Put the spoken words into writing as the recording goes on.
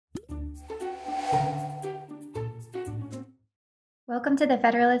Welcome to the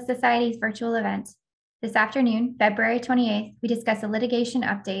Federalist Society's virtual event. This afternoon, February 28th, we discuss a litigation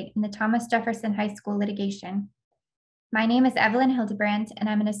update in the Thomas Jefferson High School litigation. My name is Evelyn Hildebrand, and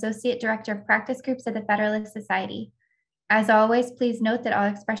I'm an Associate Director of Practice Groups at the Federalist Society. As always, please note that all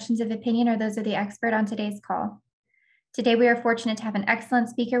expressions of opinion are those of the expert on today's call. Today, we are fortunate to have an excellent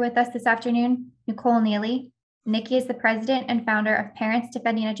speaker with us this afternoon, Nicole Neely. Nikki is the president and founder of Parents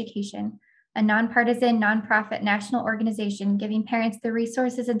Defending Education, a nonpartisan, nonprofit national organization giving parents the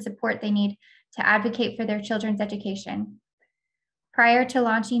resources and support they need to advocate for their children's education. Prior to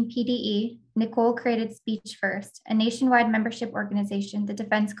launching PDE, Nicole created Speech First, a nationwide membership organization that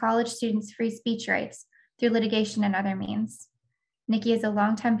defends college students' free speech rights through litigation and other means. Nikki is a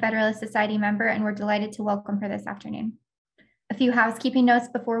longtime Federalist Society member, and we're delighted to welcome her this afternoon. A few housekeeping notes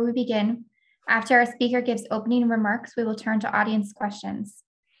before we begin. After our speaker gives opening remarks, we will turn to audience questions.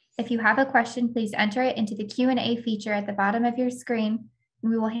 If you have a question, please enter it into the Q&A feature at the bottom of your screen,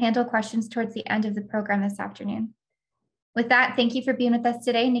 and we will handle questions towards the end of the program this afternoon. With that, thank you for being with us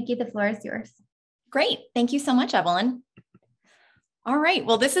today. Nikki, the floor is yours. Great. Thank you so much, Evelyn. All right.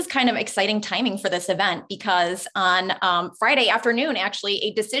 Well, this is kind of exciting timing for this event because on Friday afternoon, actually,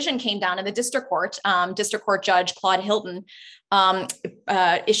 a decision came down in the district court. District Court Judge Claude Hilton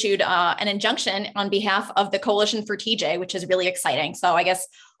issued an injunction on behalf of the Coalition for TJ, which is really exciting. So I guess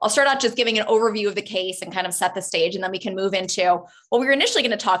I'll start out just giving an overview of the case and kind of set the stage, and then we can move into what we were initially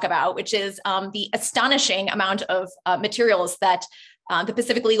going to talk about, which is the astonishing amount of materials that the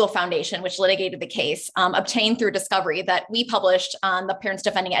Pacific Legal Foundation, which litigated the case, obtained through discovery that we published on the Parents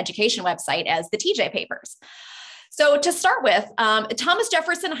Defending Education website as the TJ Papers. So to start with, Thomas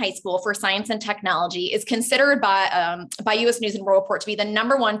Jefferson High School for Science and Technology is considered by U.S. News and World Report to be the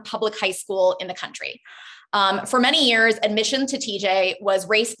 #1 public high school in the country. For many years, admission to TJ was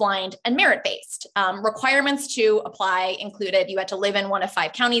race blind and merit based. Requirements to apply included you had to live in one of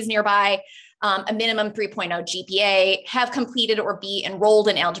 5 counties nearby, a minimum 3.0 GPA, have completed or be enrolled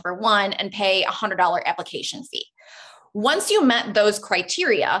in Algebra 1, and pay a $100 application fee. Once you met those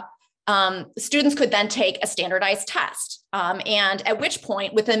criteria, students could then take a standardized test. And at which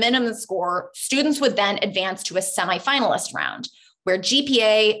point, with a minimum score, students would then advance to a semifinalist round, where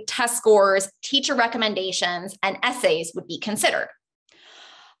GPA, test scores, teacher recommendations, and essays would be considered.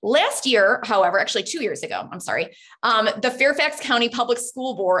 Last year, however, actually 2 years ago, the Fairfax County Public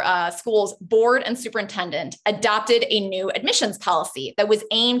Schools Board and Superintendent adopted a new admissions policy that was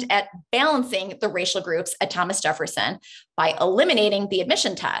aimed at balancing the racial groups at Thomas Jefferson by eliminating the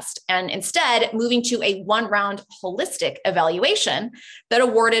admission test and instead moving to a one-round holistic evaluation that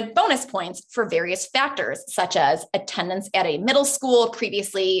awarded bonus points for various factors, such as attendance at a middle school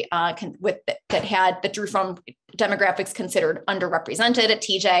previously that drew from demographics considered underrepresented at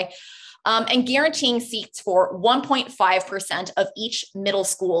TJ, and guaranteeing seats for 1.5% of each middle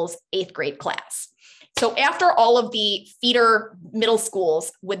school's 8th grade class. So after all of the feeder middle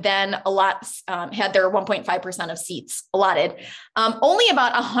schools would then had their 1.5% of seats allotted, only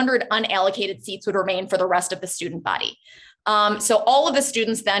about 100 unallocated seats would remain for the rest of the student body. So all of the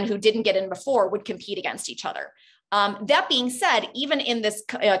students then who didn't get in before would compete against each other. That being said, even in this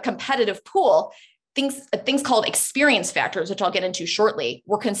competitive pool, things called experience factors, which I'll get into shortly,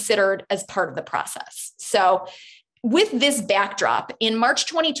 were considered as part of the process. So with this backdrop, in March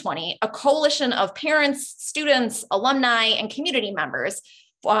 2020, a coalition of parents, students, alumni, and community members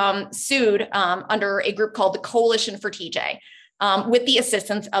sued under a group called the Coalition for TJ with the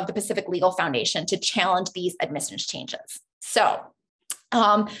assistance of the Pacific Legal Foundation to challenge these admissions changes. So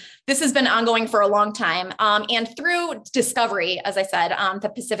this has been ongoing for a long time. And through discovery, as I said, the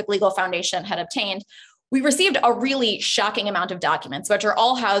Pacific Legal Foundation had obtained, we received a really shocking amount of documents, which are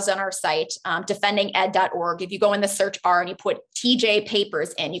all housed on our site, defendinged.org. If you go in the search bar and you put TJ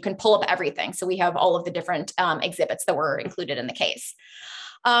Papers in, you can pull up everything. So we have all of the different exhibits that were included in the case.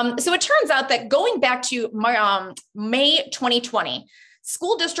 So it turns out that going back to May 2020,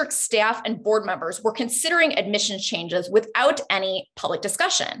 school district staff and board members were considering admissions changes without any public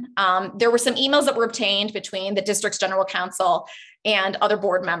discussion. There were some emails that were obtained between the district's general counsel and other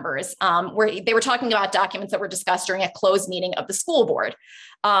board members where they were talking about documents that were discussed during a closed meeting of the school board.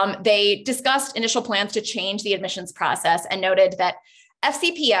 They discussed initial plans to change the admissions process and noted that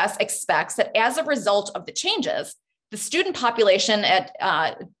FCPS expects that as a result of the changes, the student population at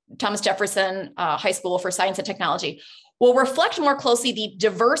Thomas Jefferson High School for Science and Technology will reflect more closely the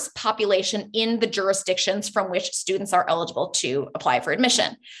diverse population in the jurisdictions from which students are eligible to apply for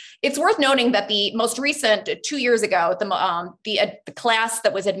admission. It's worth noting that the most recent 2 years ago, the class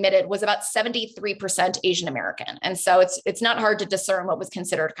that was admitted was about 73% Asian American. And so it's not hard to discern what was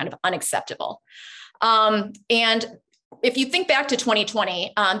considered kind of unacceptable. And if you think back to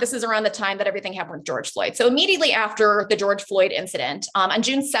 2020, this is around the time that everything happened with George Floyd. So immediately after the George Floyd incident, on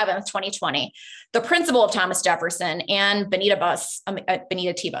June 7th, 2020, the principal of Thomas Jefferson and Benita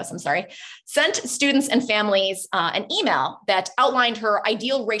T. Bus, sent students and families an email that outlined her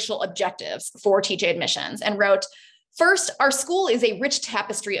ideal racial objectives for TJ admissions and wrote, "First, our school is a rich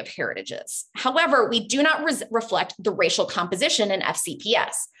tapestry of heritages. However, we do not reflect the racial composition in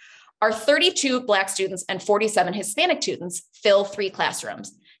FCPS. Our 32 Black students and 47 Hispanic students fill 3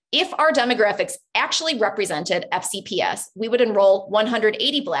 classrooms. If our demographics actually represented FCPS, we would enroll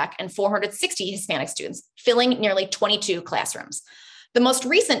 180 Black and 460 Hispanic students, filling nearly 22 classrooms. The most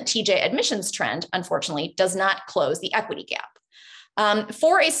recent TJ admissions trend, unfortunately, does not close the equity gap."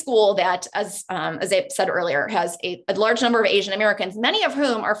 For a school that, as I said earlier, has a large number of Asian Americans, many of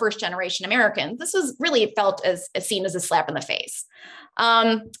whom are first-generation Americans, this was really felt as seen as a slap in the face.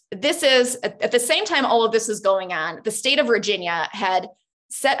 This is, at the same time all of this is going on, the state of Virginia had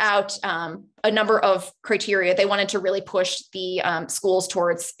set out a number of criteria. They wanted to really push the schools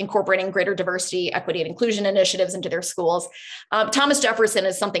towards incorporating greater diversity, equity, and inclusion initiatives into their schools. Thomas Jefferson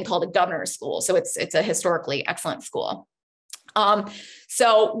is something called a governor's school, so it's a historically excellent school.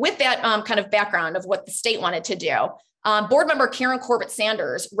 So with that kind of background of what the state wanted to do, board member Karen Corbett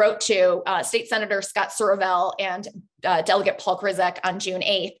Sanders wrote to State Senator Scott Survell and Delegate Paul Krizek on June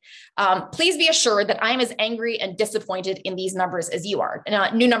 8th. "Please be assured that I am as angry and disappointed in these numbers as you are."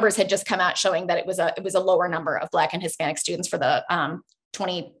 New numbers had just come out showing that it was a lower number of Black and Hispanic students for the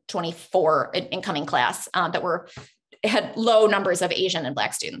 2024 incoming class that had low numbers of Asian and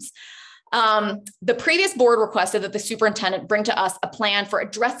Black students. The previous board requested that the superintendent bring to us a plan for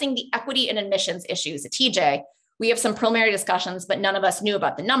addressing the equity and admissions issues at TJ. We have some preliminary discussions, but none of us knew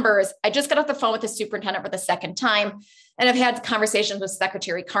about the numbers. I just got off the phone with the superintendent for the second time, and I've had conversations with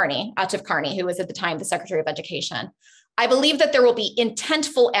Secretary Carney, Atif Carney, who was at the time the Secretary of Education. I believe that there will be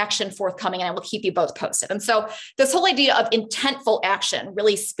intentful action forthcoming, and I will keep you both posted. And so this whole idea of intentful action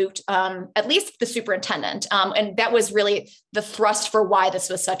really spooked at least the superintendent. And that was really the thrust for why this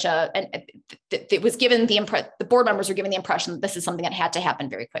was such it was given the board members were given the impression that this is something that had to happen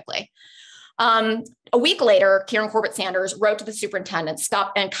very quickly. A week later, Karen Corbett Sanders wrote to the superintendent,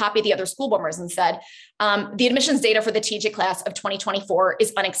 and copied the other school board members and said, "The admissions data for the TJ class of 2024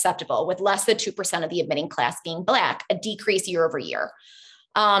 is unacceptable, with less than 2% of the admitting class being Black, a decrease year over year."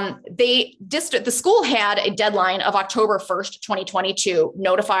 The school had a deadline of October 1st, 2022,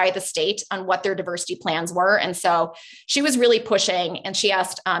 notify the state on what their diversity plans were. And so she was really pushing, and she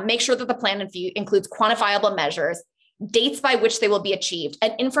asked, make sure that the plan includes quantifiable measures, dates by which they will be achieved,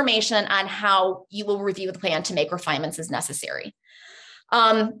 and information on how you will review the plan to make refinements as necessary.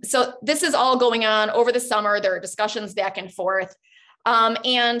 So this is all going on over the summer. There are discussions back and forth.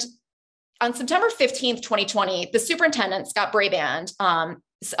 And on September 15th, 2020, the superintendent, Scott Brabrand,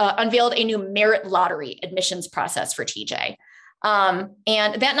 unveiled a new merit lottery admissions process for TJ. And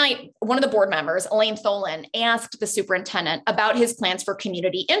that night, one of the board members, Elaine Tholen, asked the superintendent about his plans for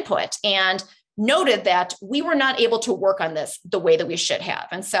community input and noted that we were not able to work on this the way that we should have.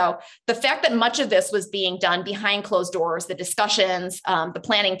 And so the fact that much of this was being done behind closed doors, the discussions, the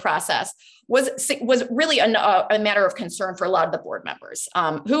planning process was really a matter of concern for a lot of the board members,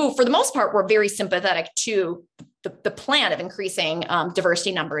 who for the most part were very sympathetic to the plan of increasing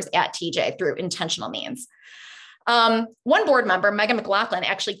diversity numbers at TJ through intentional means. One board member, Megan McLaughlin,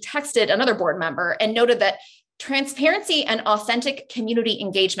 actually texted another board member and noted that transparency and authentic community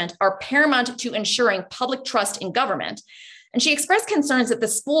engagement are paramount to ensuring public trust in government. And she expressed concerns that the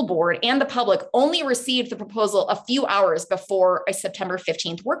school board and the public only received the proposal a few hours before a September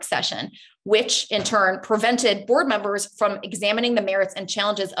 15th work session, which in turn prevented board members from examining the merits and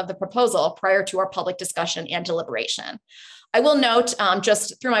challenges of the proposal prior to our public discussion and deliberation. I will note,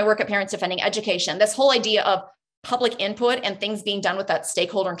 just through my work at Parents Defending Education, this whole idea of public input and things being done with that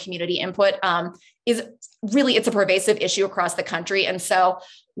stakeholder and community input is really, it's a pervasive issue across the country. And so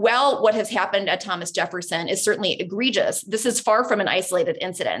while what has happened at Thomas Jefferson is certainly egregious, this is far from an isolated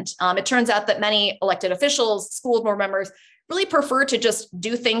incident. It turns out that many elected officials, school board members, really prefer to just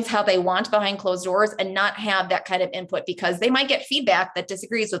do things how they want behind closed doors and not have that kind of input because they might get feedback that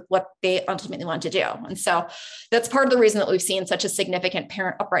disagrees with what they ultimately want to do. And so that's part of the reason that we've seen such a significant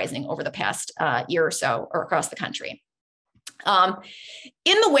parent uprising over the past year or so or across the country.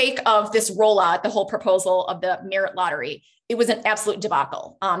 In the wake of this rollout, the whole proposal of the merit lottery, it was an absolute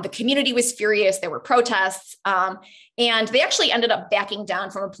debacle. The community was furious. There were protests, and they actually ended up backing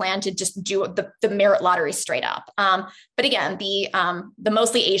down from a plan to just do the merit lottery straight up. But again, the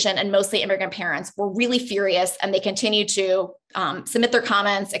mostly Asian and mostly immigrant parents were really furious, and they continued to submit their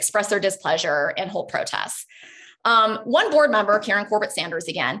comments, express their displeasure, and hold protests. One board member, Karen Corbett Sanders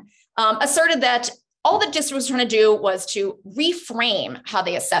again, asserted that all the district was trying to do was to reframe how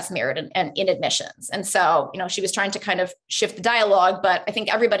they assess merit and in admissions. And so, she was trying to kind of shift the dialogue, but I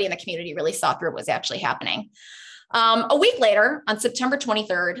think everybody in the community really saw through what was actually happening. A week later, on September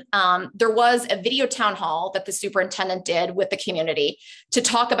 23rd, there was a video town hall that the superintendent did with the community to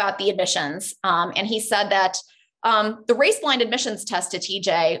talk about the admissions. And he said that the race-blind admissions test to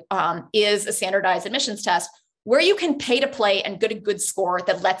TJ is a standardized admissions test where you can pay to play and get a good score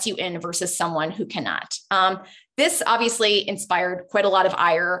that lets you in versus someone who cannot. This obviously inspired quite a lot of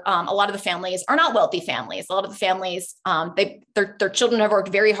ire. A lot of the families are not wealthy families. A lot of the families, their children have worked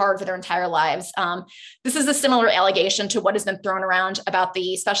very hard for their entire lives. This is a similar allegation to what has been thrown around about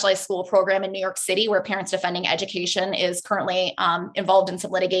the specialized school program in New York City, where Parents Defending Education is currently involved in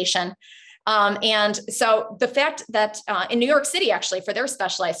some litigation. And so the fact that in New York City, actually, for their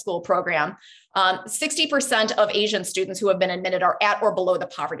specialized school program, 60% of Asian students who have been admitted are at or below the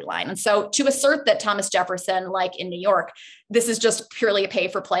poverty line. And so to assert that Thomas Jefferson, like in New York, this is just purely a pay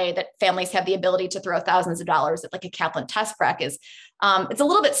for play, that families have the ability to throw thousands of dollars at like a Kaplan test prep is, it's a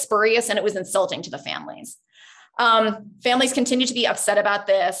little bit spurious, and it was insulting to the families. Families continue to be upset about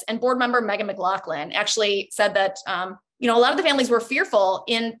this. And board member Megan McLaughlin actually said that, a lot of the families were fearful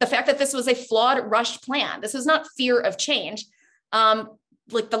in the fact that this was a flawed, rushed plan. This was not fear of change.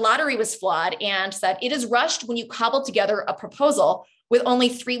 Like the lottery was flawed, and said it is rushed when you cobble together a proposal with only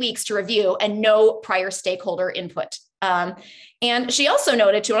 3 weeks to review and no prior stakeholder input. And she also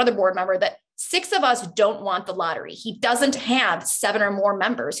noted to another board member that 6 of us don't want the lottery. He doesn't have 7 or more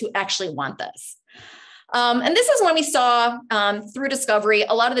members who actually want this. And this is when we saw through discovery,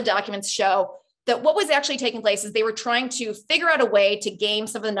 a lot of the documents show that what was actually taking place is they were trying to figure out a way to game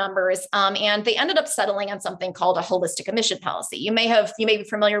some of the numbers, and they ended up settling on something called a holistic admission policy. You may be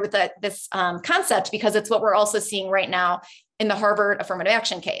familiar with this concept because it's what we're also seeing right now in the Harvard affirmative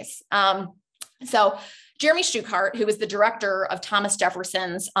action case. So Jeremy Stuckart, who was the director of Thomas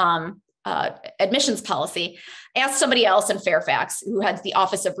Jefferson's admissions policy, asked somebody else in Fairfax, who had the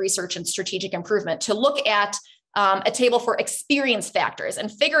Office of Research and Strategic Improvement, to look at a table for experience factors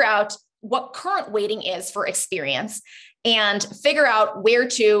and figure out what current weighting is for experience, and figure out where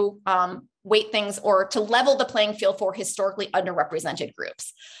to weight things or to level the playing field for historically underrepresented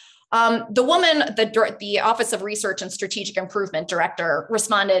groups. The woman, the Office of Research and Strategic Improvement director,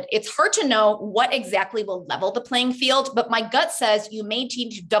 responded, "It's hard to know what exactly will level the playing field, but my gut says you may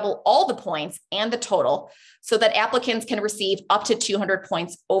need to double all the points and the total so that applicants can receive up to 200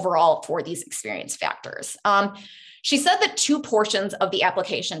 points overall for these experience factors." She said that 2 portions of the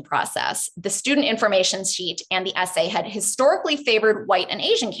application process, the student information sheet and the essay, had historically favored white and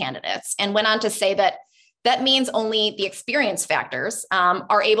Asian candidates, and went on to say that that means only the experience factors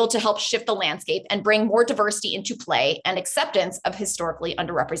are able to help shift the landscape and bring more diversity into play and acceptance of historically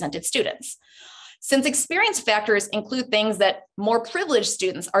underrepresented students. Since experience factors include things that more privileged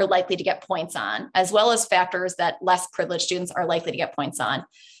students are likely to get points on, as well as factors that less privileged students are likely to get points on,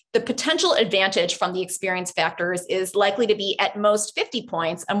 the potential advantage from the experience factors is likely to be at most 50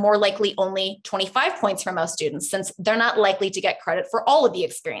 points, and more likely only 25 points for most students, since they're not likely to get credit for all of the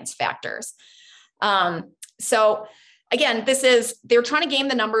experience factors. So again, they're trying to game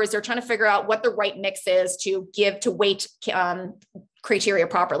the numbers. They're trying to figure out what the right mix is to give to weight criteria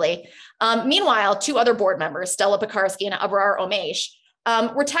properly. Meanwhile, 2 other board members, Stella Pekarsky and Abrar Omesh,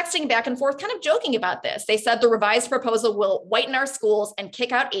 were texting back and forth, kind of joking about this. They said the revised proposal will whiten our schools and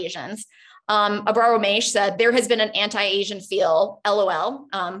kick out Asians. Abrar Omesh said there has been an anti-Asian feel, LOL,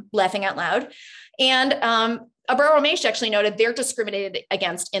 laughing out loud. And Abrar Omesh actually noted they're discriminated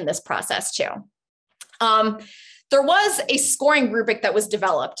against in this process too. There was a scoring rubric that was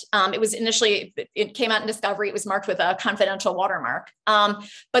developed. It came out in discovery. It was marked with a confidential watermark.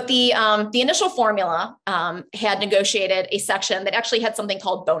 But the initial formula had negotiated a section that actually had something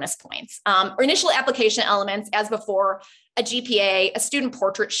called bonus points, or initial application elements, as before, a GPA, a student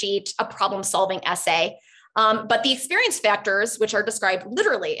portrait sheet, a problem-solving essay. But the experience factors, which are described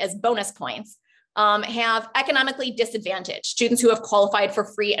literally as bonus points, have economically disadvantaged students who have qualified for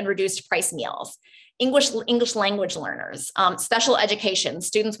free and reduced price meals, English language learners, special education,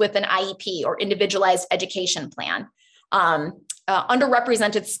 students with an IEP or individualized education plan,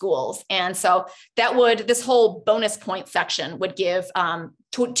 underrepresented schools. And so this whole bonus point section would give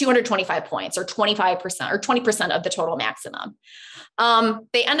 225 points, or 25% or 20% of the total maximum.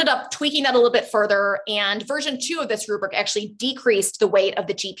 They ended up tweaking that a little bit further, and version 2 of this rubric actually decreased the weight of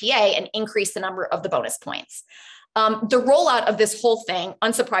the GPA and increased the number of the bonus points. The rollout of this whole thing,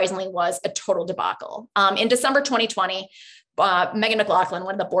 unsurprisingly, was a total debacle. In December 2020, Megan McLaughlin,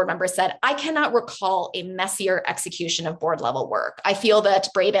 one of the board members, said, "I cannot recall a messier execution of board level work. I feel that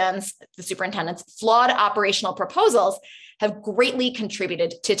Brabrand's, the superintendent's, flawed operational proposals have greatly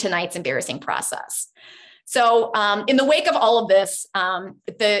contributed to tonight's embarrassing process." So in the wake of all of this,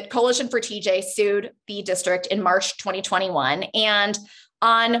 the Coalition for TJ sued the district in March 2021. And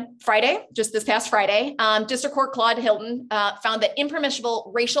on Friday, just this past Friday, District Court Claude Hilton found that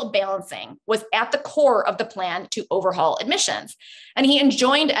impermissible racial balancing was at the core of the plan to overhaul admissions. And he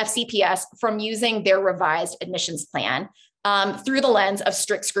enjoined FCPS from using their revised admissions plan through the lens of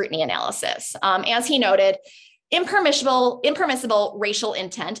strict scrutiny analysis. As he noted, impermissible racial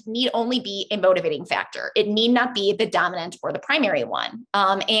intent need only be a motivating factor. It need not be the dominant or the primary one.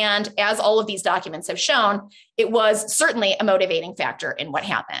 And as all of these documents have shown, it was certainly a motivating factor in what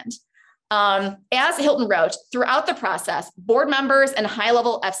happened. As Hilton wrote, throughout the process, board members and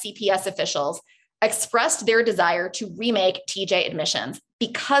high-level FCPS officials expressed their desire to remake TJ admissions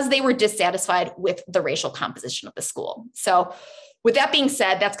because they were dissatisfied with the racial composition of the school. So with that being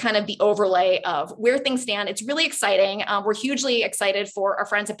said, that's kind of the overlay of where things stand. It's really exciting. We're hugely excited for our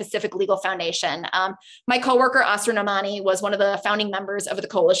friends at Pacific Legal Foundation. My coworker, Asra Nomani, was one of the founding members of the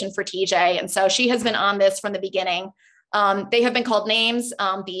Coalition for TJ. And so she has been on this from the beginning. They have been called names.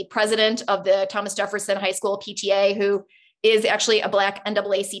 The president of the Thomas Jefferson High School PTA, who is actually a Black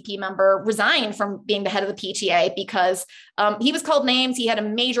NAACP member, resigned from being the head of the PTA because he was called names. He had a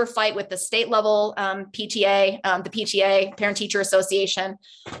major fight with the state level PTA, the PTA, Parent Teacher Association,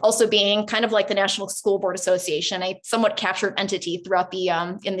 also being kind of like the National School Board Association, a somewhat captured entity throughout the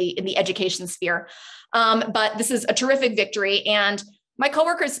in the education sphere. But this is a terrific victory. And my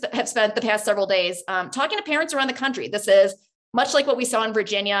coworkers have spent the past several days talking to parents around the country. This is much like what we saw in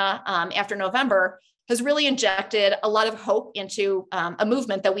Virginia after November, has really injected a lot of hope into a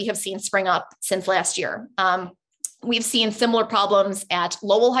movement that we have seen spring up since last year. We've seen similar problems at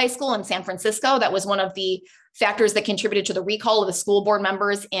Lowell High School in San Francisco. That was one of the factors that contributed to the recall of the school board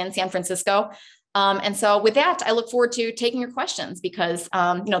members in San Francisco. And so with that, I look forward to taking your questions because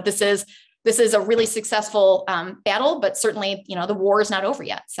this is a really successful battle, but certainly, the war is not over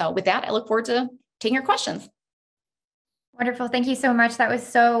yet. So with that, I look forward to taking your questions. Wonderful. Thank you so much. That was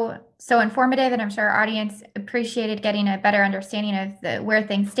so informative, and I'm sure our audience appreciated getting a better understanding of where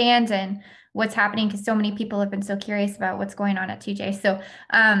things stand and what's happening, because so many people have been so curious about what's going on at TJ. So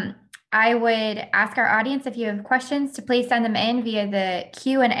I would ask our audience, if you have questions, to please send them in via the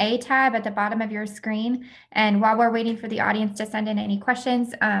Q&A tab at the bottom of your screen. And while we're waiting for the audience to send in any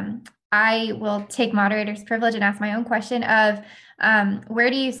questions, I will take moderator's privilege and ask my own question of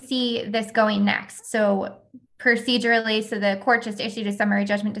where do you see this going next? So procedurally, so the court just issued a summary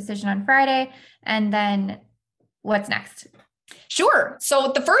judgment decision on Friday, and then what's next? Sure.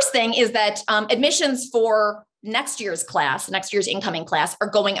 So the first thing is that admissions for next year's incoming class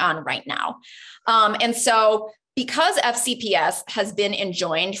are going on right now. And so because FCPS has been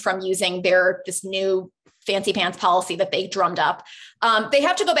enjoined from using this new fancy pants policy that they drummed up, they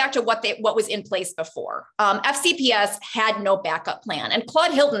have to go back to what was in place before. FCPS had no backup plan, and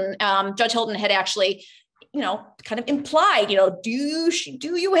Claude Hilton, Judge Hilton, had actually kind of implied, do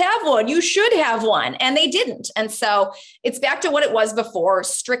you have one? You should have one. And they didn't. And so it's back to what it was before,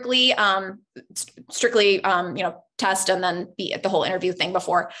 strictly, test and then the whole interview thing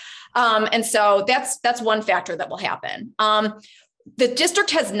before. And so that's one factor that will happen. The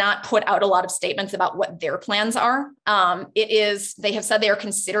district has not put out a lot of statements about what their plans are. They have said they are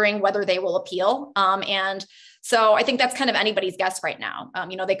considering whether they will appeal. And so I think that's kind of anybody's guess right now.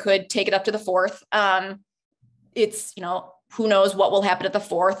 They could take it up to the fourth. It's, who knows what will happen at the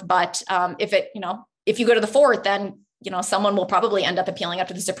fourth, but if you go to the fourth, then, someone will probably end up appealing up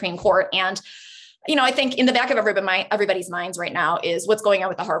to the Supreme Court. And, I think in the back of everybody's minds right now is what's going on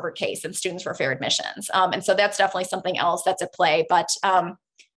with the Harvard case and Students for Fair Admissions. And so that's definitely something else that's at play, but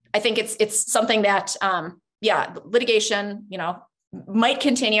I think it's something that, litigation, might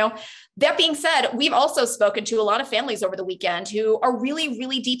continue. That being said, we've also spoken to a lot of families over the weekend who are really,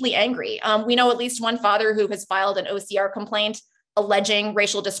 really deeply angry. We know at least one father who has filed an OCR complaint alleging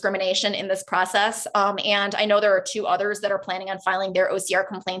racial discrimination in this process. And I know there are two others that are planning on filing their OCR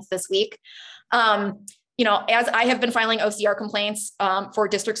complaints this week. As I have been filing OCR complaints for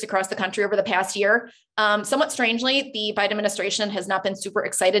districts across the country over the past year, somewhat strangely, the Biden administration has not been super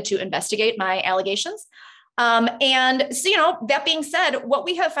excited to investigate my allegations. And so, that being said, what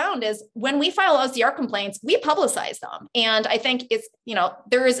we have found is when we file OCR complaints, we publicize them. And I think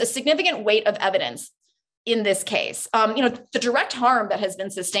there is a significant weight of evidence in this case. The direct harm that has been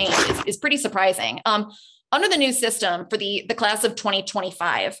sustained is pretty surprising. Under the new system for the class of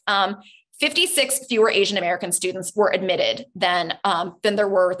 2025, 56 fewer Asian American students were admitted than there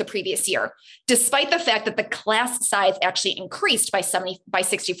were the previous year, despite the fact that the class size actually increased by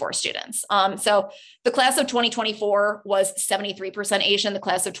 64 students. So the class of 2024 was 73% Asian. The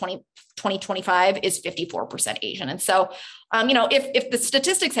class of 2025 is 54% Asian. And so, if the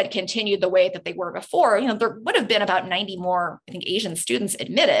statistics had continued the way that they were before, there would have been about 90 more, I think, Asian students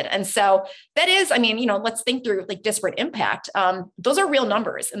admitted. And so that is, let's think through like disparate impact. Those are real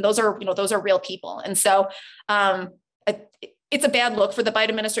numbers, and those are real people. And so it's a bad look for the Biden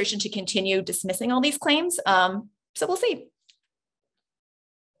administration to continue dismissing all these claims. So we'll see.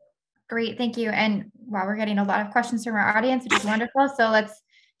 Great, thank you. And wow, we're getting a lot of questions from our audience, which is wonderful. So let's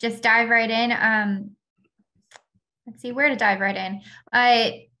just dive right in. Let's see where to dive right in.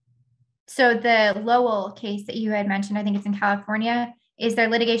 So the Lowell case that you had mentioned, I think it's in California. Is there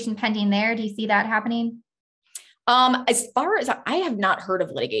litigation pending there? Do you see that happening? As far as I have not heard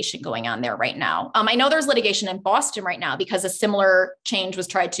of litigation going on there right now. I know there's litigation in Boston right now because a similar change was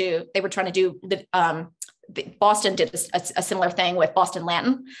they were trying to do, Boston did a similar thing with Boston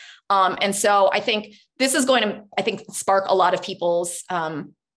Latin. And so I think this is going to, spark a lot of people's,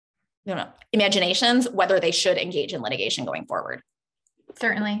 imaginations, whether they should engage in litigation going forward.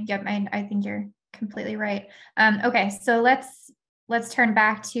 Certainly. Yep. I think you're completely right. Okay. So let's turn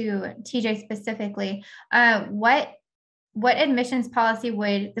back to TJ specifically. What admissions policy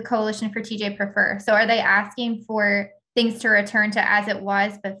would the Coalition for TJ prefer? So are they asking for things to return to as it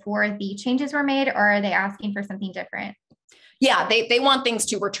was before the changes were made, or are they asking for something different? Yeah, they want things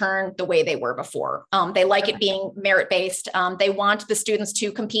to return the way they were before. They like it being merit-based. They want the students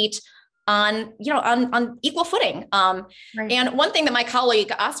to compete on equal footing. Right. And one thing that my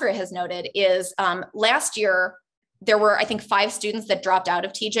colleague Asra has noted is last year, there were, I think, 5 students that dropped out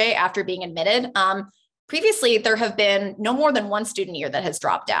of TJ after being admitted. Previously, there have been no more than 1 student a year that has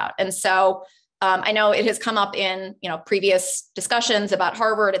dropped out. And so I know it has come up in previous discussions about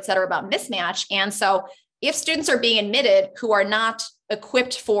Harvard, et cetera, about mismatch. And so if students are being admitted who are not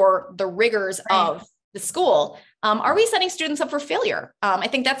equipped for the rigors of the school, are we setting students up for failure? I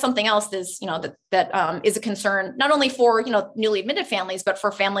think that's something else is, that is a concern, not only for, newly admitted families, but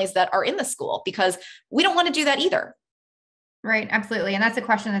for families that are in the school, because we don't want to do that either. Right. Absolutely. And that's a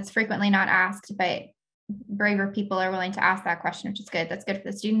question that's frequently not asked, but braver people are willing to ask that question, which is good. That's good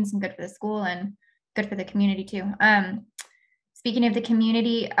for the students and good for the school and good for the community too. Speaking of the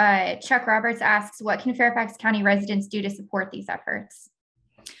community, Chuck Roberts asks, what can Fairfax County residents do to support these efforts?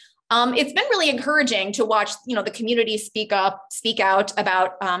 It's been really encouraging to watch, the community speak out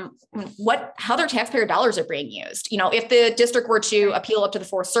about how their taxpayer dollars are being used. If the district were to appeal up to the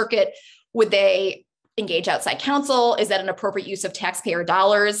Fourth Circuit, would they engage outside counsel? Is that an appropriate use of taxpayer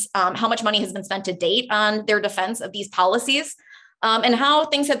dollars? How much money has been spent to date on their defense of these policies? And how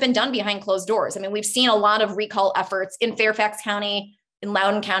things have been done behind closed doors. We've seen a lot of recall efforts in Fairfax County, in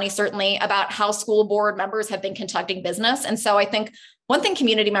Loudoun County, certainly, about how school board members have been conducting business. And so I think one thing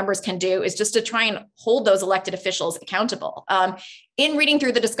community members can do is just to try and hold those elected officials accountable. In reading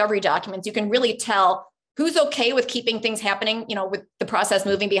through the discovery documents, you can really tell who's okay with keeping things happening, with the process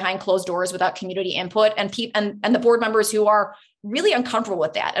moving behind closed doors without community input, and the board members who are really uncomfortable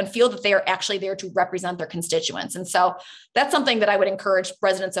with that and feel that they are actually there to represent their constituents. And so that's something that I would encourage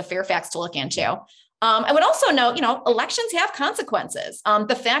residents of Fairfax to look into. I would also note, elections have consequences.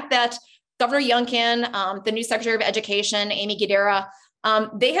 The fact that Governor Youngkin, the new Secretary of Education, Amy Guidera,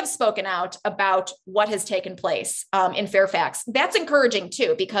 they have spoken out about what has taken place in Fairfax. That's encouraging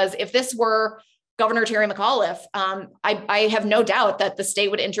too, because if this were Governor Terry McAuliffe, I have no doubt that the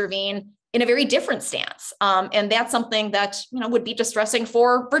state would intervene in a very different stance. And that's something that, would be distressing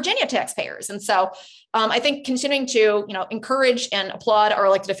for Virginia taxpayers. And so I think continuing to, encourage and applaud our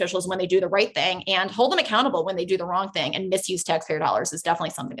elected officials when they do the right thing and hold them accountable when they do the wrong thing and misuse taxpayer dollars is definitely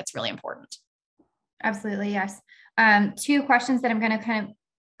something that's really important. Absolutely. Yes. 2 questions that I'm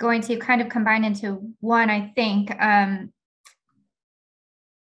going to kind of combine into one, I think. Let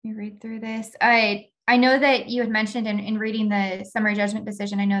me read through this. I know that you had mentioned in reading the summary judgment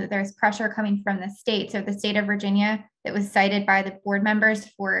decision, I know that there's pressure coming from the state. So the state of Virginia that was cited by the board members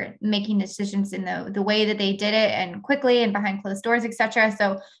for making decisions in the way that they did it and quickly and behind closed doors, et cetera.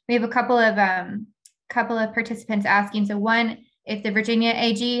 So we have a couple of participants asking. So one, if the Virginia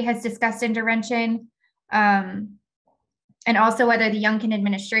AG has discussed intervention, and also whether the Youngkin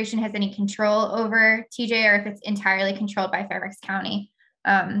administration has any control over TJ or if it's entirely controlled by Fairfax County.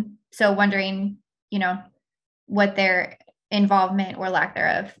 So wondering, what their involvement or lack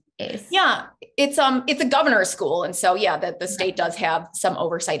thereof is. Yeah, it's a governor's school. And so, that the state does have some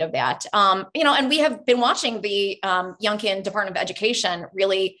oversight of that. And we have been watching the Youngkin Department of Education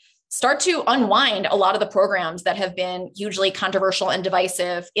really start to unwind a lot of the programs that have been hugely controversial and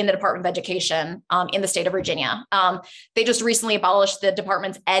divisive in the Department of Education in the state of Virginia. They just recently abolished the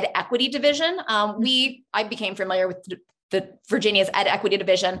department's Ed Equity Division. I became familiar with the Virginia's Ed Equity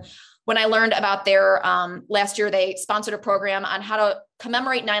Division when I learned about their, last year, they sponsored a program on how to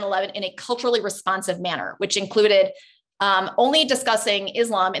commemorate 9/11 in a culturally responsive manner, which included only discussing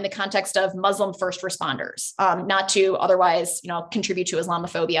Islam in the context of Muslim first responders, not to otherwise, contribute to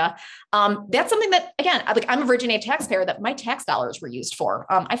Islamophobia. That's something that, again, I'm a Virginia taxpayer that my tax dollars were used for.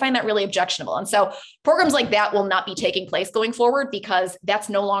 I find that really objectionable. And so programs like that will not be taking place going forward because that's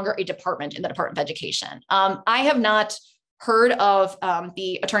no longer a department in the Department of Education. I have not heard of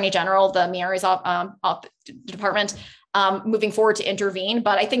the Attorney General, the mayor's department, moving forward to intervene.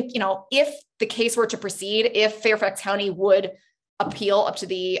 But I think, if the case were to proceed, if Fairfax County would appeal up to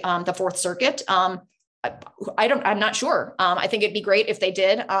the Fourth Circuit, I'm not sure. I think it'd be great if they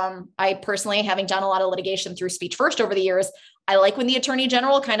did. I personally, having done a lot of litigation through Speech First over the years, I like when the Attorney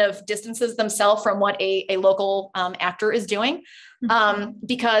General kind of distances themselves from what a local actor is doing.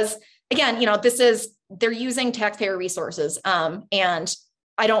 Because again, they're using taxpayer resources. And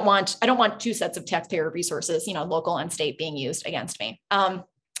I don't want two sets of taxpayer resources, local and state, being used against me.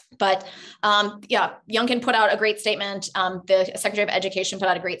 But Youngkin put out a great statement. The Secretary of Education put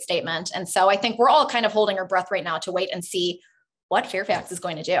out a great statement. And so I think we're all kind of holding our breath right now to wait and see what Fairfax is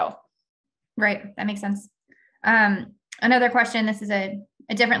going to do. Right. That makes sense. Another question, this is a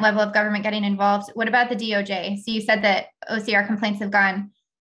different level of government getting involved. What about the DOJ? So you said that OCR complaints have gone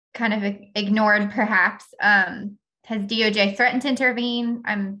kind of ignored, perhaps. Has DOJ threatened to intervene?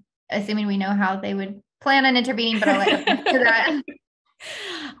 I'm assuming we know how they would plan on intervening, but I'll let you answer that.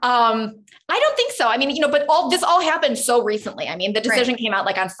 I don't think so. I mean, but this all happened so recently. I mean, the decision came out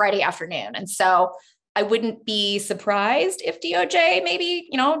like on Friday afternoon. And so I wouldn't be surprised if DOJ maybe,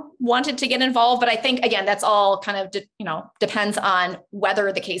 wanted to get involved. But I think, again, that's all kind of, depends on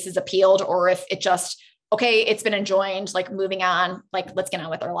whether the case is appealed or if it just, okay, it's been enjoined, like moving on, like let's get on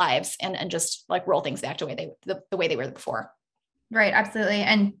with our lives and just like roll things back to the way they were before. Right. Absolutely.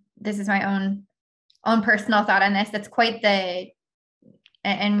 And this is my own personal thought on this. That's quite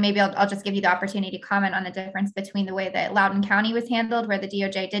and maybe I'll just give you the opportunity to comment on the difference between the way that Loudoun County was handled, where the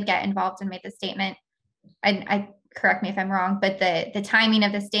DOJ did get involved and made the statement. I correct me if I'm wrong, but the timing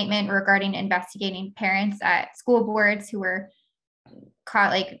of the statement regarding investigating parents at school boards who were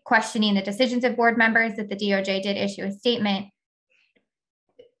caught questioning the decisions of board members, that the DOJ did issue a statement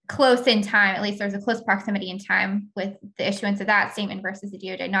close in time. At least there's a close proximity in time with the issuance of that statement versus the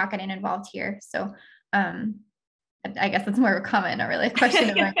DOJ not getting involved here. So I guess that's more of a comment, not really a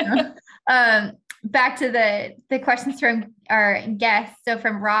question. Back to the questions from our guests. So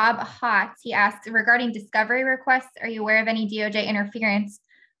from Rob Hotz, he asks, regarding discovery requests, are you aware of any DOJ interference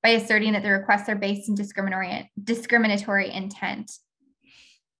by asserting that the requests are based in discriminatory intent?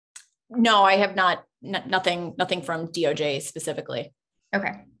 No, I have not. Nothing from DOJ specifically.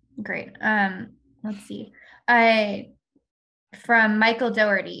 Okay, great. Let's see. From Michael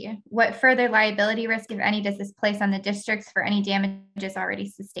Doherty, what further liability risk, if any, does this place on the districts for any damages already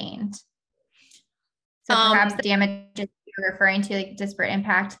sustained? So perhaps the damages you're referring to, like disparate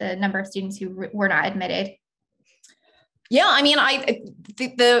impact, the number of students who were not admitted. Yeah, I mean,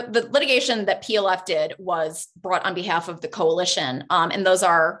 the litigation that PLF did was brought on behalf of the coalition, and those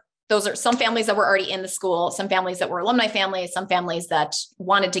are some families that were already in the school, some families that were alumni families, some families that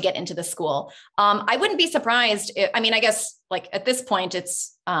wanted to get into the school. I wouldn't be surprised. I guess like at this point,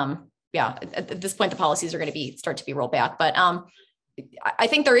 it's at this point, the policies are going to start to be rolled back. But I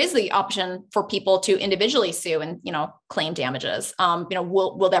think there is the option for people to individually sue and, claim damages.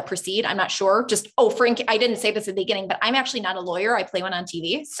 Will that proceed? I'm not sure. Frank, I didn't say this at the beginning, but I'm actually not a lawyer. I play one on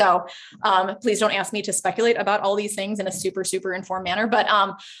TV. So please don't ask me to speculate about all these things in a super, super informed manner. But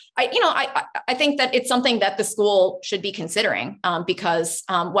I think that it's something that the school should be considering because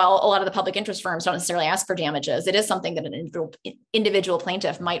while a lot of the public interest firms don't necessarily ask for damages, it is something that an individual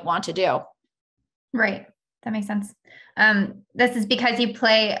plaintiff might want to do. Right. That makes sense. This is because you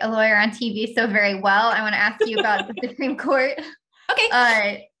play a lawyer on TV so very well. I want to ask you about the Supreme Court.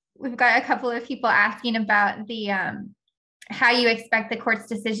 Okay. We've got a couple of people asking about the how you expect the court's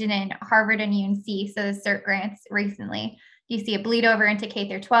decision in Harvard and UNC, so the cert grants recently. Do you see a bleed over into K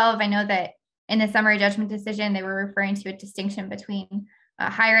through 12? I know that in the summary judgment decision, they were referring to a distinction between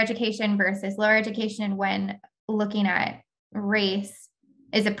higher education versus lower education when looking at race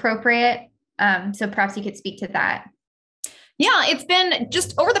is appropriate. So perhaps you could speak to that. Yeah, it's been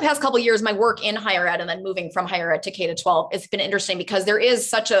just over the past couple of years, my work in higher ed and then moving from higher ed to K to 12, it's been interesting because there is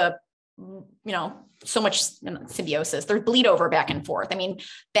such a, so much symbiosis. There's bleed over back and forth. I mean,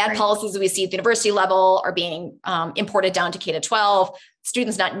 bad Right. policies that we see at the university level are being imported down to K-12.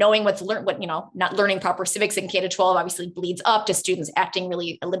 Students not knowing not learning proper civics in K-12 obviously bleeds up to students acting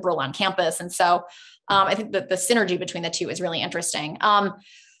really liberal on campus. And so I think that the synergy between the two is really interesting.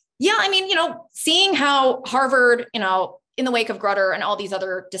 Seeing how Harvard, in the wake of Grutter and all these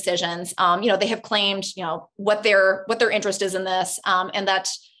other decisions, they have claimed, what their interest is in this, and that,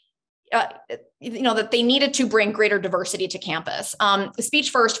 that they needed to bring greater diversity to campus. Speech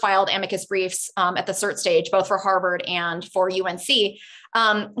First filed amicus briefs at the cert stage, both for Harvard and for UNC,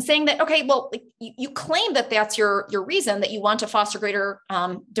 saying that, okay, well, you claim that that's your reason, that you want to foster greater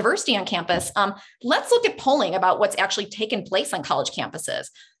diversity on campus. Let's look at polling about what's actually taken place on college campuses.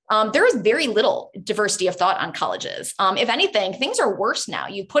 There is very little diversity of thought on colleges. If anything, things are worse now.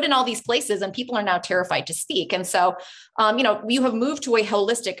 You put in all these places and people are now terrified to speak. And so, you have moved to a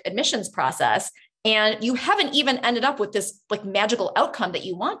holistic admissions process and you haven't even ended up with this like magical outcome that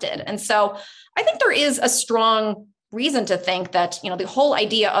you wanted. And so I think there is a strong reason to think that, the whole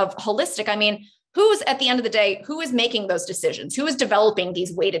idea of holistic, I mean, who's at the end of the day, who is making those decisions? Who is developing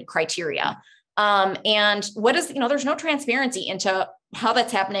these weighted criteria? And what is, there's no transparency into how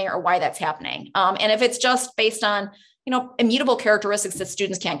that's happening or why that's happening. And if it's just based on, immutable characteristics that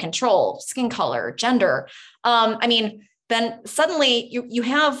students can't control, skin color, gender, then suddenly you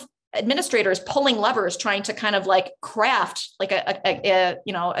have administrators pulling levers, trying to kind of like craft like a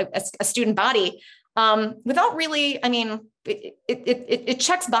student body without really, it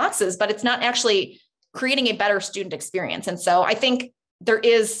checks boxes, but it's not actually creating a better student experience. And so I think there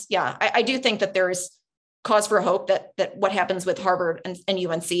is, I do think that there is cause for hope that what happens with Harvard and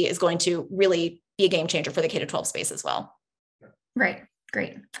UNC is going to really be a game changer for the K-12 space as well. Right.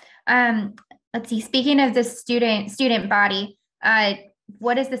 Great. Let's see. Speaking of the student body,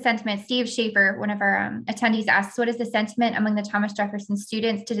 what is the sentiment? Steve Schaefer, one of our attendees, asks, what is the sentiment among the Thomas Jefferson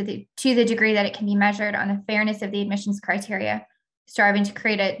students to the degree that it can be measured on the fairness of the admissions criteria, striving to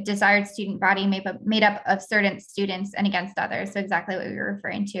create a desired student body made up of certain students and against others? So exactly what we were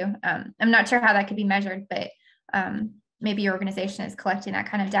referring to. I'm not sure how that could be measured, but maybe your organization is collecting that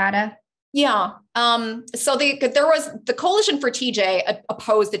kind of data. Yeah. So there was the Coalition for TJ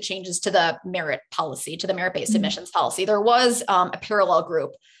opposed the changes to the merit policy, to the merit-based admissions policy. There was a parallel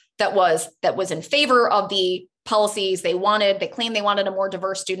group that was in favor of the policies. They claimed they wanted a more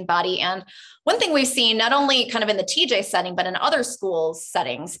diverse student body. And one thing we've seen, not only kind of in the TJ setting, but in other schools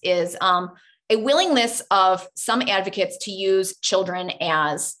settings, is a willingness of some advocates to use children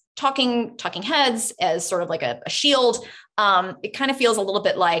as talking heads, as sort of like a shield. It kind of feels a little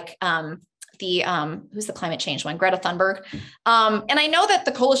bit like who's the climate change one, Greta Thunberg. And I know that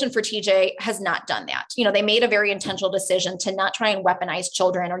the Coalition for TJ has not done that. They made a very intentional decision to not try and weaponize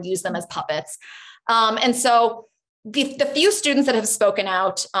children or use them as puppets. And so the few students that have spoken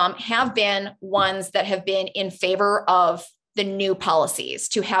out have been ones that have been in favor of the new policies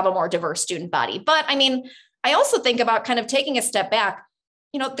to have a more diverse student body. But I also think about kind of taking a step back,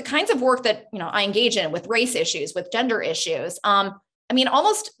 the kinds of work that, I engage in with race issues, with gender issues.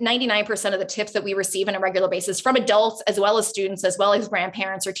 Almost 99% of the tips that we receive on a regular basis from adults, as well as students, as well as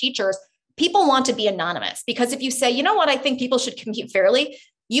grandparents or teachers, people want to be anonymous, because if you say, you know what, I think people should compete fairly,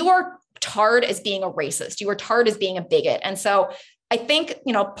 you are tarred as being a racist. You are tarred as being a bigot. And so I think,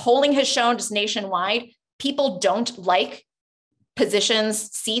 polling has shown just nationwide, people don't like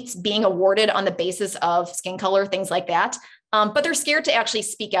positions, seats being awarded on the basis of skin color, things like that. But they're scared to actually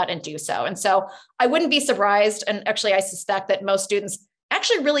speak out and do so. And so I wouldn't be surprised. And actually, I suspect that most students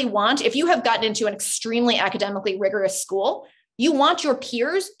actually really want, if you have gotten into an extremely academically rigorous school, you want your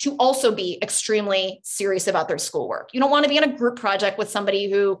peers to also be extremely serious about their schoolwork. You don't want to be in a group project with somebody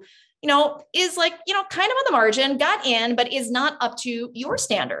who, is like, kind of on the margin, got in, but is not up to your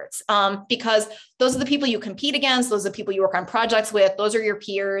standards. Because those are the people you compete against. Those are the people you work on projects with. Those are your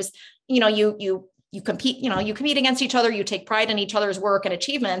peers. You compete against each other. You take pride in each other's work and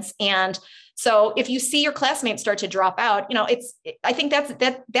achievements. And so if you see your classmates start to drop out, I think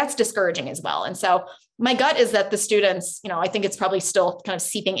that's discouraging as well. And so my gut is that the students, I think it's probably still kind of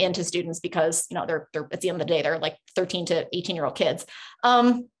seeping into students because, they're at the end of the day, they're like 13 to 18-year-old kids.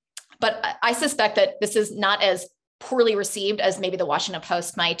 But I suspect that this is not as poorly received as maybe the Washington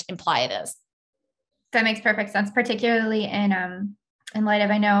Post might imply it is. That makes perfect sense, particularly in light of,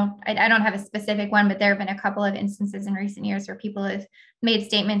 I know I don't have a specific one, but there have been a couple of instances in recent years where people have made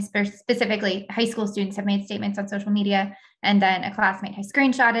statements, specifically high school students have made statements on social media, and then a classmate has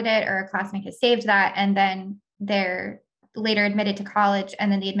screenshotted it or a classmate has saved that, and then they're later admitted to college,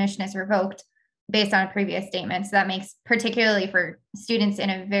 and then the admission is revoked based on a previous statement. So that makes, particularly for students in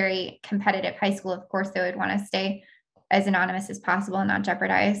a very competitive high school, of course, they would want to stay as anonymous as possible and not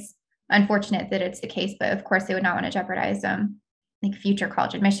jeopardize. Unfortunate that it's the case, but of course they would not want to jeopardize like future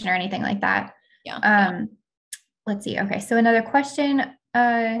college admission or anything like that. Yeah. Let's see. Okay. So another question,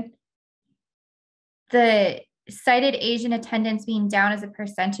 the cited Asian attendance being down as a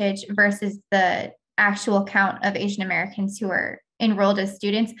percentage versus the actual count of Asian Americans who are enrolled as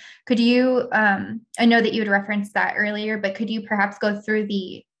students. Could you, I know that you had referenced that earlier, but could you perhaps go through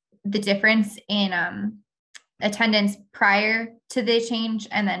the difference in attendance prior to the change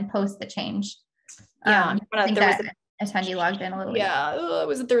and then post the change? Yeah, I think that attendee logged in a little bit. Yeah,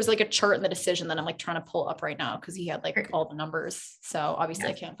 there was like a chart in the decision that I'm like trying to pull up right now because he had like all the numbers. So obviously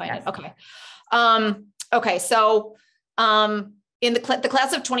I can't find it. Okay. Okay. So in the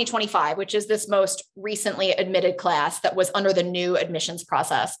class of 2025, which is this most recently admitted class that was under the new admissions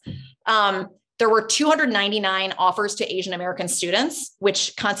process, there were 299 offers to Asian American students,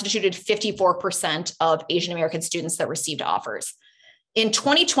 which constituted 54% of Asian American students that received offers. In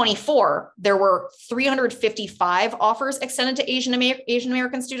 2024, there were 355 offers extended to Asian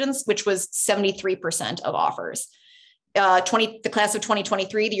American students, which was 73% of offers. The class of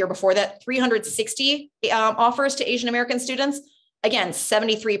 2023, the year before that, 360 offers to Asian American students. Again,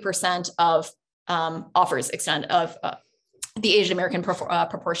 73% of offers extended of the Asian American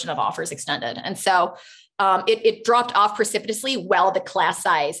proportion of offers extended. And so it dropped off precipitously while the class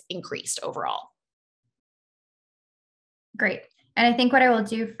size increased overall. Great. And I think what I will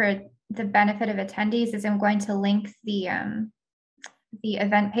do for the benefit of attendees is I'm going to link the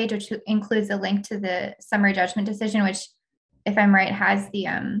event page, which includes a link to the summary judgment decision, which, if I'm right, has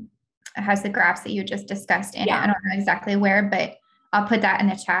the graphs that you just discussed in it. I don't know exactly where, but I'll put that in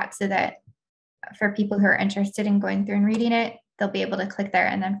the chat so that for people who are interested in going through and reading it, they'll be able to click there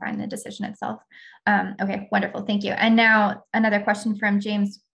and then find the decision itself. Okay, wonderful. Thank you. And now another question from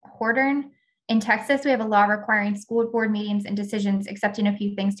James Hordern. In Texas, we have a law requiring school board meetings and decisions, excepting a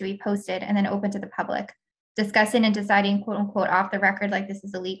few things, to be posted and then open to the public. Discussing and deciding, quote unquote, off the record like this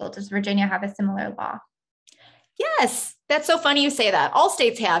is illegal. Does Virginia have a similar law? Yes, that's so funny you say that. All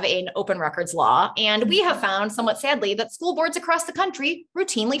states have an open records law, and we have found, somewhat sadly, that school boards across the country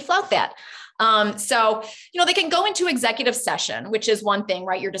routinely flout that. So, they can go into executive session, which is one thing,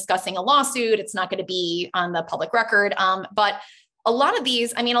 right? You're discussing a lawsuit. It's not going to be on the public record. But a lot of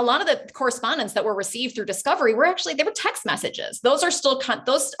these, a lot of the correspondence that were received through discovery they were text messages. Those are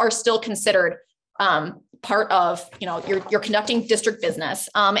still considered part of, you're conducting district business.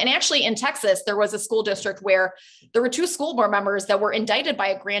 And actually in Texas, there was a school district where there were 2 school board members that were indicted by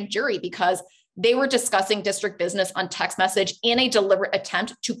a grand jury because they were discussing district business on text message in a deliberate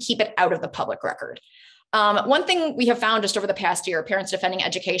attempt to keep it out of the public record. One thing we have found just over the past year, Parents Defending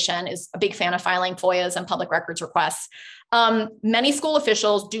Education is a big fan of filing FOIAs and public records requests. Many school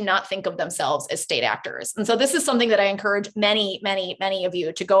officials do not think of themselves as state actors. And so this is something that I encourage many of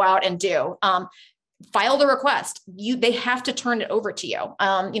you to go out and do. File the request. They have to turn it over to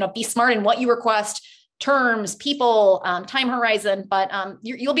you. Be smart in what you request, terms, people, time horizon, but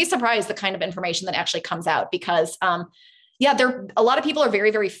you'll be surprised the kind of information that actually comes out because a lot of people are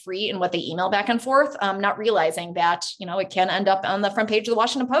very, very free in what they email back and forth, not realizing that, it can end up on the front page of the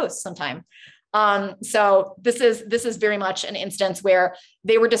Washington Post sometime. So this is very much an instance where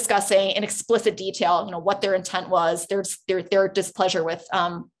they were discussing in explicit detail, what their intent was, their displeasure with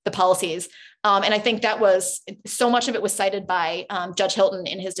the policies. And I think that was so much of it was cited by Judge Hilton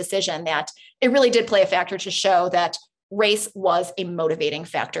in his decision that it really did play a factor to show that race was a motivating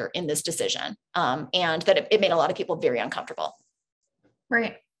factor in this decision, and that it made a lot of people very uncomfortable.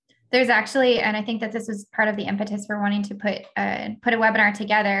 Right. There's actually, and I think that this was part of the impetus for wanting to put a webinar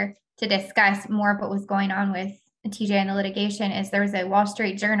together to discuss more of what was going on with TJ and the litigation, is there was a Wall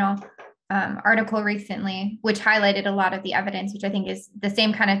Street Journal article recently, which highlighted a lot of the evidence, which I think is the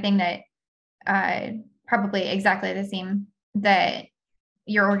same kind of thing that probably exactly the same that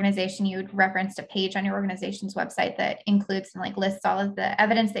your organization, you referenced a page on your organization's website that includes and lists all of the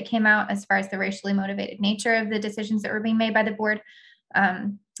evidence that came out as far as the racially motivated nature of the decisions that were being made by the board. So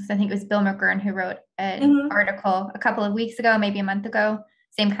I think it was Bill McGurn who wrote an article a couple of weeks ago, maybe a month ago,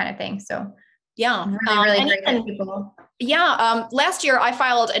 same kind of thing. So yeah, really great that people. Yeah. Last year I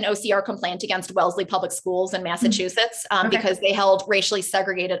filed an OCR complaint against Wellesley Public Schools in Massachusetts because they held racially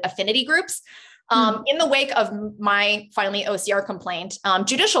segregated affinity groups. In the wake of my filing OCR complaint,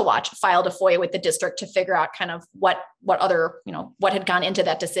 Judicial Watch filed a FOIA with the district to figure out kind of what other, what had gone into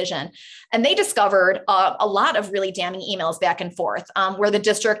that decision. And they discovered a lot of really damning emails back and forth where the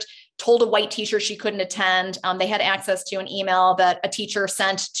district told a white teacher she couldn't attend. They had access to an email that a teacher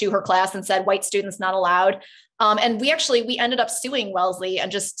sent to her class and said, white students not allowed. And we ended up suing Wellesley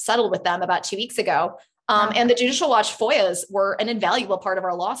and just settled with them about 2 weeks ago. And the Judicial Watch FOIAs were an invaluable part of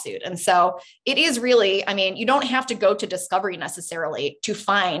our lawsuit. And so it is really, I mean, you don't have to go to discovery necessarily to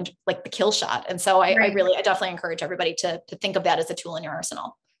find like the kill shot. And so I definitely encourage everybody to think of that as a tool in your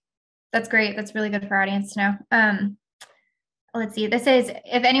arsenal. That's great. That's really good for our audience to know. Let's see,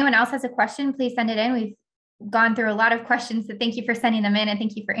 if anyone else has a question, please send it in. We've gone through a lot of questions, so thank you for sending them in and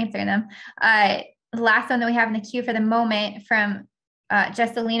thank you for answering them. The last one that we have in the queue for the moment from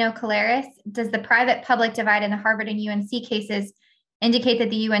Jesselino Caleres: does the private-public divide in the Harvard and UNC cases indicate that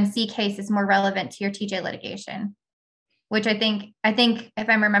the UNC case is more relevant to your TJ litigation? Which I think if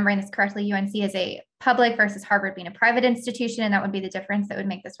I'm remembering this correctly, UNC is a public versus Harvard being a private institution, and that would be the difference that would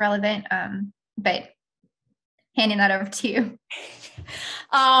make this relevant. But handing that over to you.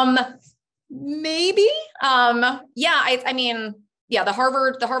 Maybe. The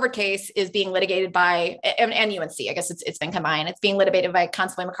Harvard case is being litigated by, and UNC, I guess it's been combined. It's being litigated by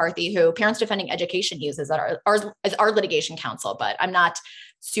Constable McCarthy, who Parents Defending Education uses as our litigation counsel, but I'm not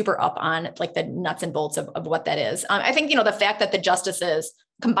super up on like the nuts and bolts of what that is. I think, the fact that the justices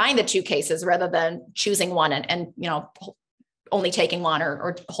combine the two cases rather than choosing one and only taking one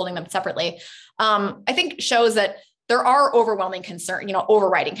or holding them separately, I think shows that there are overwhelming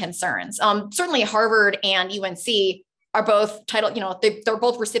overriding concerns. Certainly Harvard and UNC are both they're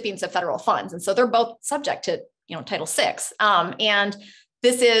both recipients of federal funds. And so they're both subject to, Title VI. And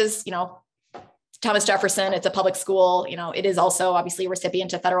this is, Thomas Jefferson, it's a public school, it is also obviously a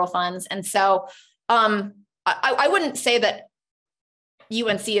recipient of federal funds. And so I wouldn't say that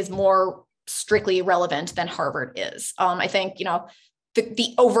UNC is more strictly relevant than Harvard is. I think,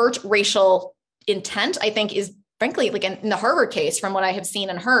 the overt racial intent, I think, is frankly, like in the Harvard case, from what I have seen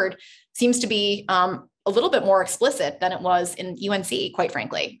and heard, seems to be a little bit more explicit than it was in UNC, quite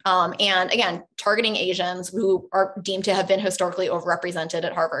frankly. And again, targeting Asians who are deemed to have been historically overrepresented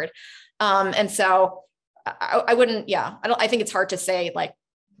at Harvard. And so I wouldn't, I think it's hard to say like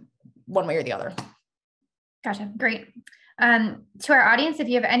one way or the other. Gotcha. Great. To our audience, if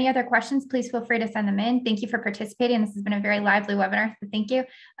you have any other questions, please feel free to send them in. Thank you for participating. This has been a very lively webinar, so thank you.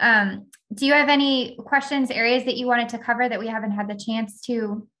 Do you have any questions, areas that you wanted to cover that we haven't had the chance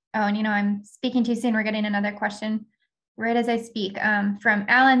to? Oh, and I'm speaking too soon. We're getting another question right as I speak from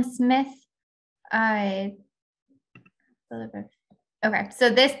Alan Smith. Okay, so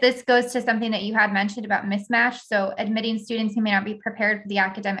this goes to something that you had mentioned about mismatch. So admitting students who may not be prepared for the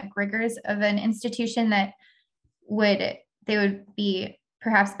academic rigors of an institution that they would be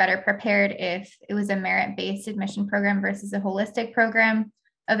perhaps better prepared if it was a merit-based admission program versus a holistic program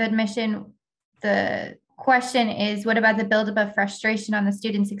of admission. The question is, what about the buildup of frustration on the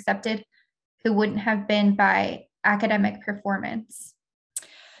students accepted who wouldn't have been by academic performance?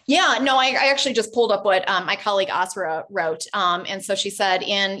 Yeah, no, I actually just pulled up what my colleague Asra wrote. And so she said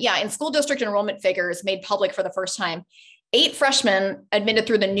in school district enrollment figures made public for the first time, 8 freshmen admitted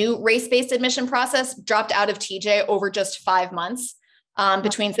through the new race-based admission process dropped out of TJ over just 5 months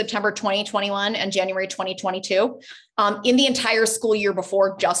between September 2021 and January 2022. In the entire school year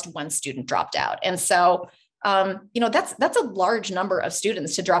before, just 1 student dropped out. And so, that's a large number of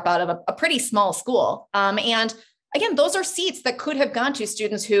students to drop out of a pretty small school. And again, those are seats that could have gone to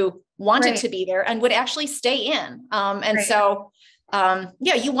students who wanted to be there and would actually stay in. So,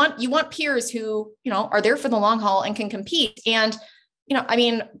 you want peers who, are there for the long haul and can compete. And,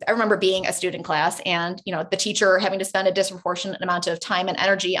 I remember being a student class and, the teacher having to spend a disproportionate amount of time and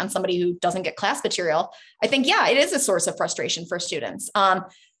energy on somebody who doesn't get class material. I think, it is a source of frustration for students.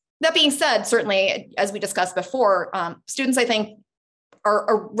 That being said, certainly, as we discussed before, students, I think,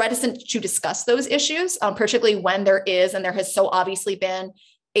 are reticent to discuss those issues, particularly when there has so obviously been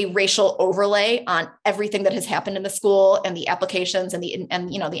a racial overlay on everything that has happened in the school and the applications and the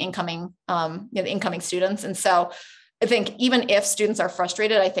incoming students. And so I think even if students are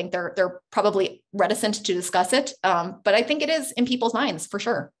frustrated, I think they're probably reticent to discuss it. But I think it is in people's minds for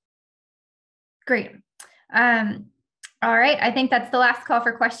sure. Great. All right. I think that's the last call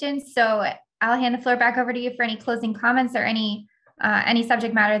for questions. So I'll hand the floor back over to you for any closing comments or any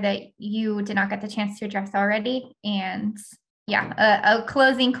subject matter that you did not get the chance to address already. And a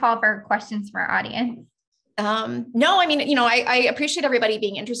closing call for questions from our audience. No, I appreciate everybody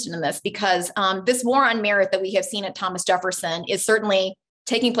being interested in this because this war on merit that we have seen at Thomas Jefferson is certainly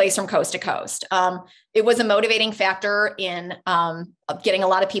taking place from coast to coast. It was a motivating factor in getting a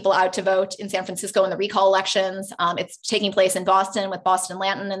lot of people out to vote in San Francisco in the recall elections. It's taking place in Boston with Boston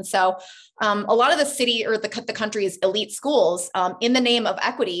Latin. And so a lot of the city or the country's elite schools, in the name of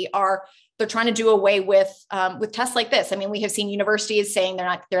equity, they're trying to do away with tests like this. I mean, we have seen universities saying they're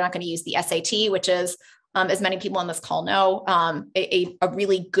not going to use the SAT, which is, as many people on this call know, a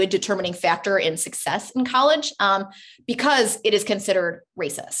really good determining factor in success in college, because it is considered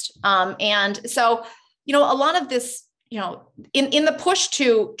racist. And so, a lot of this, in the push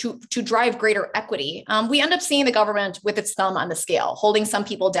to drive greater equity, we end up seeing the government with its thumb on the scale, holding some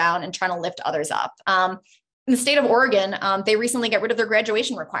people down and trying to lift others up. In the state of Oregon, they recently got rid of their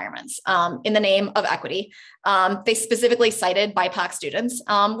graduation requirements in the name of equity. They specifically cited BIPOC students,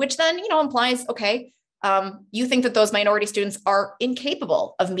 which then, implies, okay, you think that those minority students are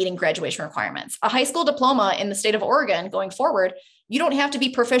incapable of meeting graduation requirements. A high school diploma in the state of Oregon going forward, you don't have to be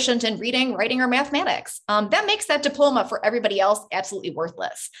proficient in reading, writing, or mathematics. That makes that diploma for everybody else absolutely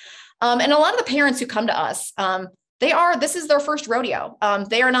worthless. And a lot of the parents who come to us, this is their first rodeo.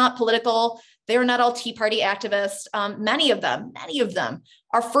 They are not political. They are not all Tea Party activists. Many of them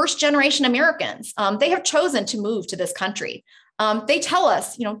are first generation Americans. They have chosen to move to this country. They tell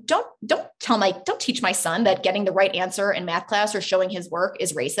us, don't teach my son that getting the right answer in math class or showing his work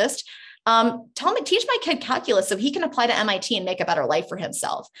is racist. Teach my kid calculus so he can apply to MIT and make a better life for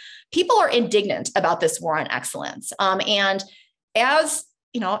himself. People are indignant about this war on excellence. And as,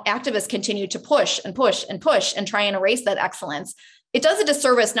 activists continue to push and push and push and try and erase that excellence, it does a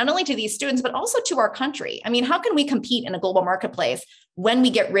disservice not only to these students, but also to our country. I mean, how can we compete in a global marketplace when we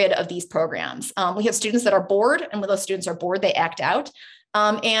get rid of these programs? We have students that are bored, and when those students are bored, they act out.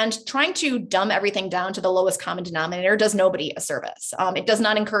 And trying to dumb everything down to the lowest common denominator does nobody a service. It does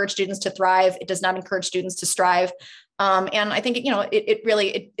not encourage students to thrive. It does not encourage students to strive. And I think,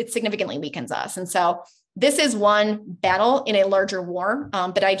 it significantly weakens us. And so this is one battle in a larger war.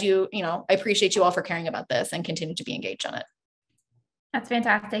 But I appreciate you all for caring about this and continue to be engaged on it. That's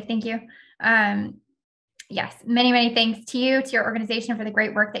fantastic. Thank you. Yes, many, many thanks to you, to your organization for the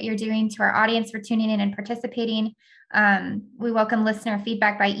great work that you're doing, to our audience for tuning in and participating. We welcome listener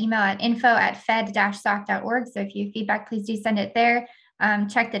feedback by email at info@fed-soc.org. So if you have feedback, please do send it there.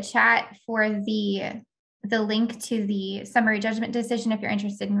 Check the chat for the link to the summary judgment decision if you're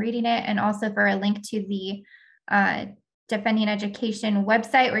interested in reading it, and also for a link to the Defending Education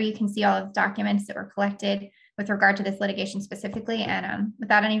website where you can see all of the documents that were collected with regard to this litigation specifically. And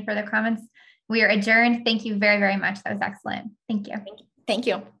without any further comments, we are adjourned. Thank you very, very much. That was excellent. Thank you. Thank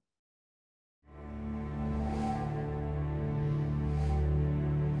you.